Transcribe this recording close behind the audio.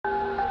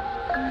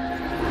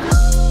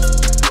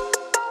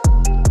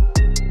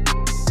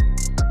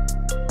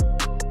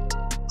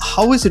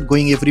How is it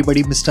going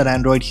everybody, Mr.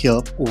 Android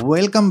here.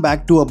 Welcome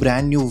back to a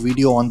brand new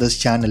video on this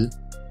channel.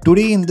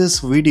 Today in this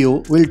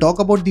video, we'll talk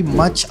about the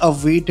much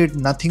awaited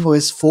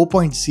nothingOS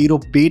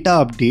 4.0 beta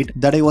update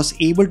that I was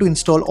able to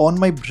install on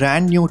my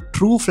brand new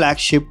true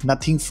flagship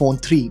Nothing Phone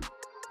 3.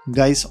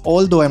 Guys,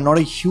 although I'm not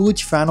a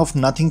huge fan of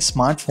Nothing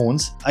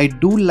smartphones, I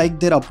do like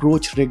their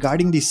approach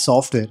regarding the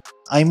software.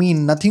 I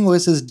mean,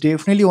 nothingOS is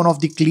definitely one of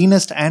the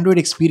cleanest Android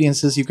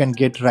experiences you can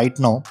get right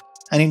now.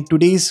 And in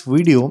today's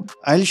video,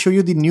 I'll show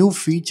you the new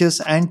features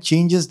and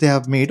changes they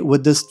have made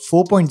with this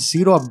 4.0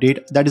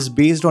 update that is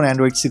based on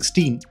Android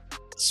 16.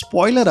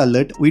 Spoiler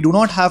alert, we do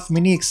not have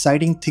many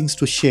exciting things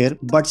to share,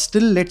 but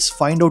still let's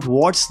find out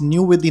what's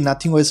new with the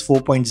nothingOS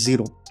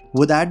 4.0.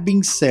 With that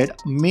being said,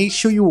 make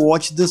sure you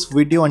watch this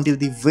video until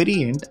the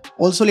very end.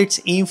 Also,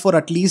 let's aim for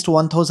at least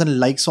 1000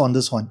 likes on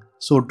this one.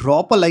 So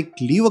drop a like,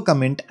 leave a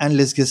comment, and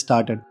let's get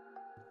started.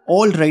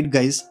 Alright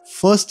guys,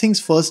 first things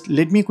first,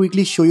 let me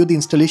quickly show you the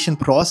installation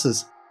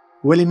process.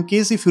 Well, in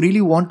case if you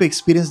really want to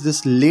experience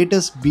this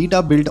latest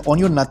beta build on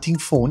your Nothing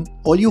phone,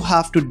 all you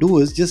have to do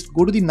is just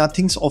go to the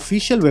Nothing's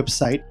official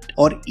website,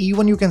 or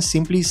even you can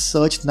simply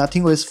search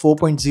nothingOS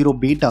 4.0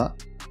 beta,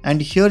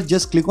 and here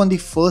just click on the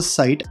first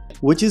site,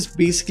 which is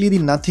basically the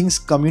Nothing's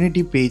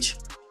community page.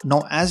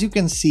 Now as you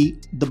can see,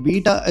 the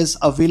beta is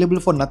available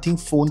for Nothing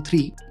Phone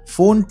 3,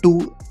 Phone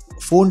 2,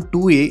 Phone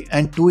 2A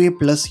and 2A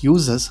Plus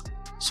users.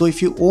 So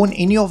if you own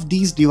any of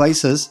these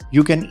devices,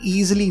 you can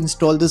easily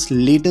install this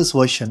latest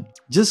version.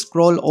 Just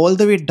scroll all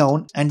the way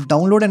down and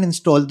download and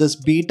install this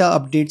Beta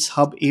Updates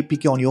Hub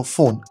APK on your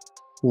phone.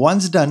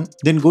 Once done,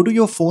 then go to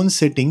your phone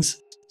settings,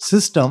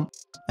 system,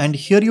 and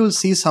here you will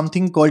see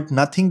something called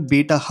Nothing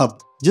Beta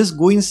Hub. Just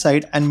go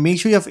inside and make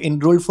sure you have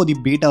enrolled for the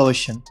beta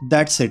version.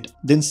 That's it.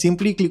 Then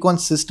simply click on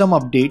System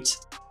Updates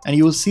and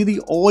you will see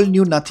the all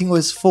new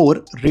nothingOS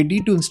 4 ready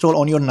to install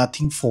on your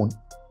Nothing phone.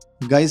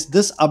 Guys,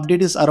 this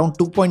update is around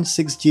 2.6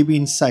 GB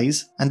in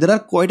size, and there are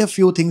quite a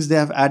few things they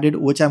have added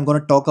which I'm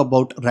gonna talk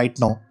about right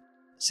now.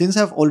 Since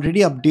I've already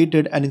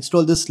updated and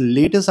installed this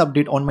latest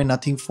update on my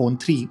Nothing Phone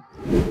 3,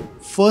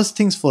 first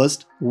things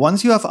first,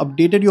 once you have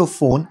updated your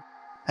phone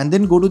and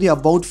then go to the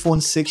About Phone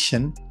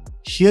section,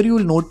 here you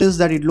will notice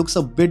that it looks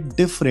a bit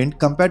different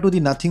compared to the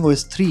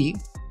nothingOS 3.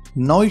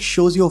 Now it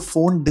shows your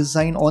phone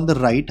design on the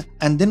right,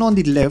 and then on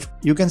the left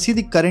you can see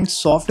the current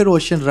software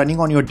version running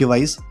on your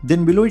device.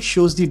 Then below it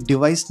shows the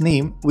device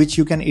name, which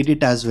you can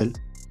edit as well.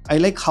 I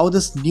like how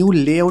this new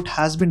layout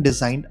has been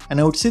designed, and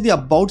I would say the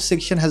About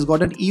section has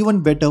gotten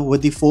even better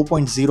with the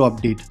 4.0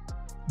 update.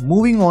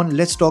 Moving on,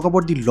 let's talk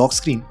about the lock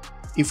screen.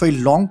 If I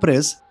long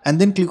press and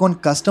then click on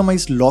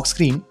Customize Lock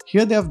Screen,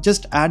 here they have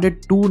just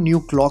added 2 new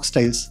clock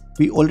styles.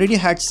 We already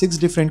had 6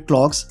 different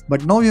clocks,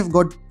 but now we have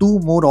got 2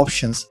 more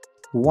options.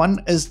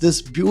 One is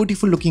this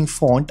beautiful looking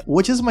font,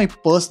 which is my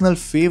personal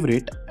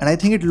favorite, and I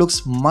think it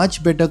looks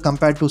much better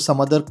compared to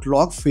some other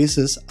clock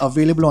faces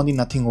available on the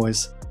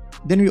nothingOS.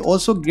 Then we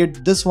also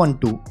get this one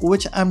too,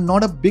 which I'm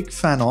not a big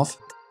fan of,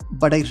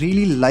 but I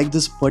really like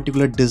this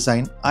particular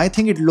design. I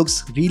think it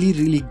looks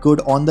really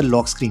good on the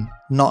lock screen.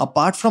 Now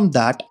apart from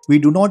that, we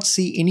do not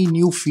see any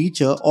new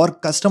feature or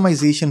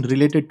customization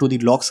related to the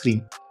lock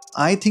screen.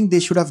 I think they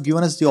should have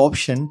given us the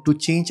option to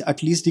change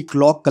at least the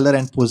clock color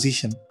and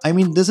position. I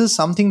mean, this is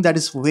something that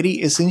is very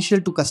essential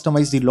to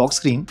customize the lock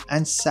screen,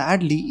 and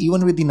sadly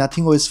even with the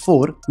nothingOS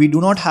 4, we do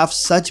not have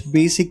such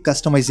basic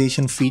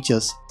customization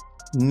features.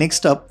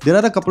 Next up, there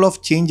are a couple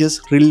of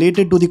changes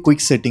related to the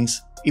quick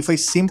settings. If I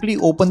simply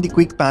open the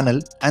quick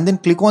panel and then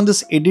click on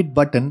this edit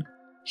button,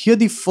 here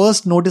the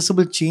first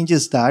noticeable change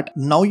is that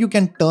now you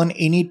can turn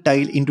any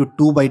tile into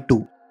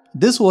 2x2.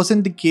 This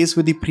wasn't the case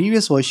with the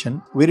previous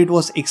version, where it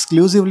was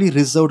exclusively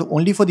reserved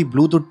only for the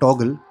Bluetooth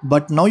toggle,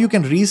 but now you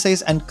can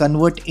resize and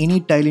convert any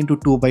tile into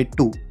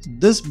 2x2.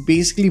 This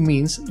basically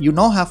means you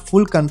now have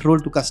full control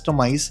to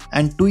customize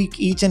and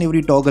tweak each and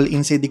every toggle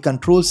inside the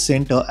control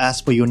center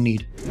as per your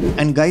need.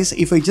 And guys,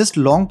 if I just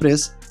long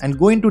press and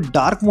go into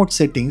dark mode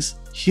settings,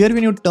 here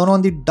when you turn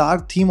on the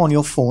dark theme on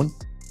your phone,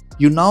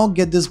 you now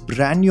get this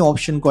brand new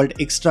option called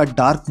Extra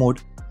Dark Mode.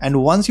 And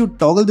once you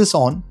toggle this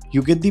on,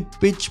 you get the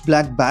pitch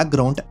black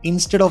background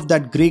instead of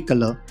that grey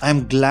color. I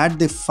am glad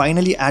they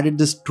finally added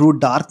this true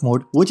dark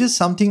mode, which is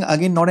something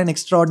again not an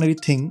extraordinary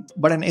thing,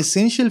 but an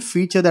essential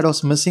feature that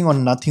was missing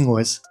on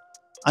nothingOS.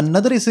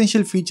 Another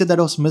essential feature that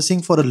was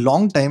missing for a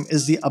long time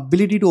is the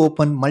ability to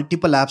open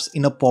multiple apps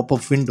in a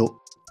pop-up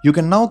window. You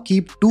can now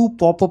keep 2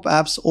 pop-up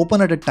apps open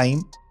at a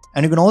time,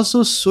 and you can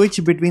also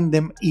switch between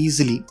them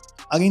easily.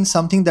 Again,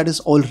 something that is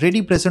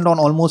already present on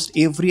almost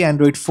every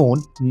Android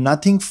phone.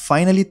 Nothing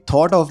finally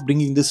thought of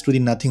bringing this to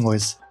the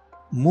nothingOS.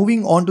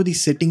 Moving on to the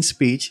settings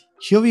page,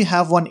 here we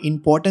have one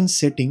important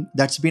setting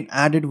that's been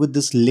added with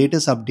this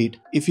latest update.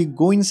 If you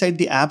go inside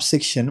the app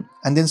section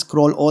and then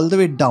scroll all the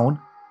way down,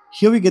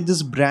 here we get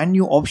this brand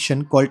new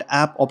option called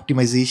App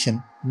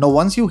Optimization. Now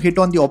once you hit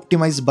on the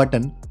Optimize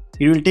button,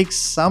 it will take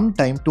some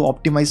time to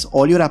optimize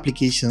all your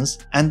applications,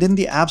 and then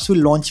the apps will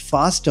launch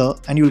faster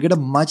and you will get a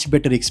much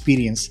better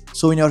experience.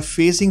 So when you're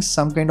facing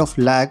some kind of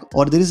lag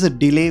or there is a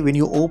delay when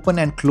you open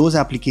and close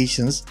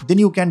applications, then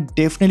you can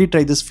definitely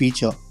try this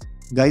feature.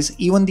 Guys,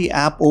 even the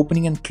app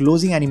opening and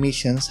closing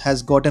animations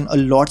has gotten a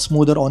lot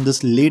smoother on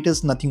this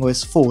latest Nothing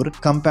OS 4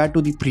 compared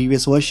to the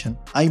previous version.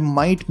 I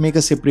might make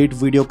a separate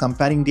video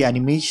comparing the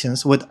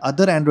animations with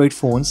other Android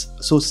phones,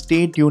 so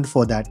stay tuned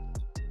for that.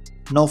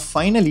 Now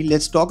finally,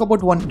 let's talk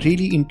about one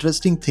really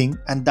interesting thing,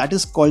 and that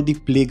is called the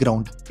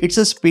Playground. It's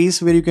a space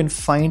where you can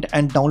find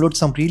and download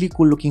some really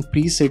cool looking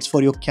presets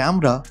for your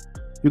camera.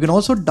 You can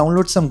also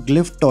download some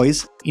glyph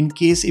toys in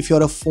case if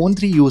you're a Phone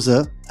 3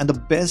 user, and the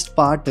best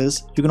part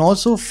is you can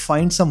also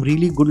find some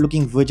really good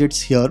looking widgets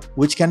here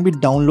which can be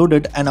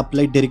downloaded and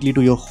applied directly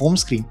to your home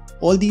screen.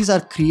 All these are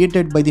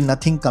created by the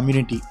Nothing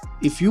community.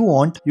 If you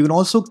want, you can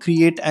also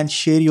create and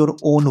share your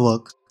own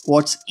work.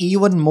 What's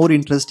even more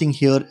interesting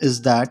here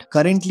is that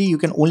currently you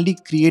can only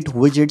create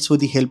widgets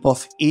with the help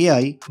of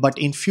AI, but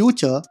in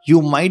future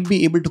you might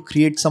be able to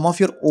create some of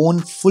your own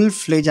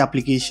full-fledged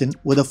application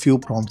with a few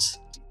prompts.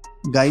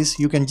 Guys,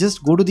 you can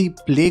just go to the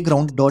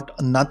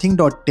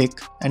playground.nothing.tech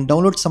and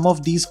download some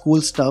of these cool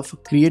stuff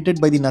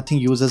created by the Nothing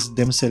users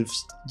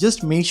themselves.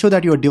 Just make sure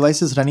that your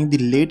device is running the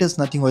latest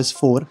Nothing OS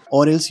 4,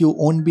 or else you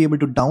won't be able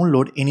to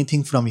download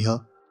anything from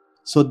here.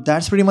 So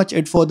that's pretty much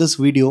it for this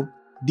video.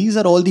 These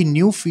are all the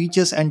new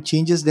features and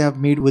changes they have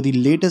made with the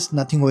latest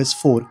Nothing OS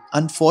 4.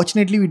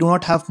 Unfortunately, we do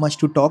not have much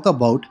to talk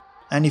about,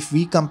 and if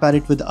we compare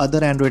it with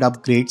other Android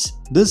upgrades,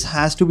 this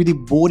has to be the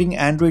boring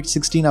Android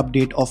 16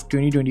 update of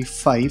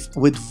 2025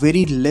 with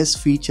very less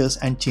features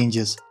and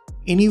changes.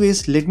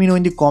 Anyways, let me know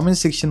in the comment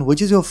section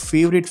which is your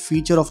favorite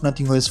feature of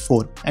Nothing OS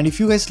 4. And if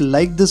you guys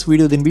like this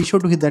video, then be sure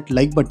to hit that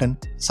like button.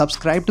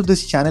 Subscribe to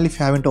this channel if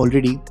you haven't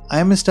already. I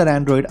am Mr.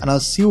 Android, and I'll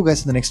see you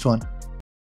guys in the next one.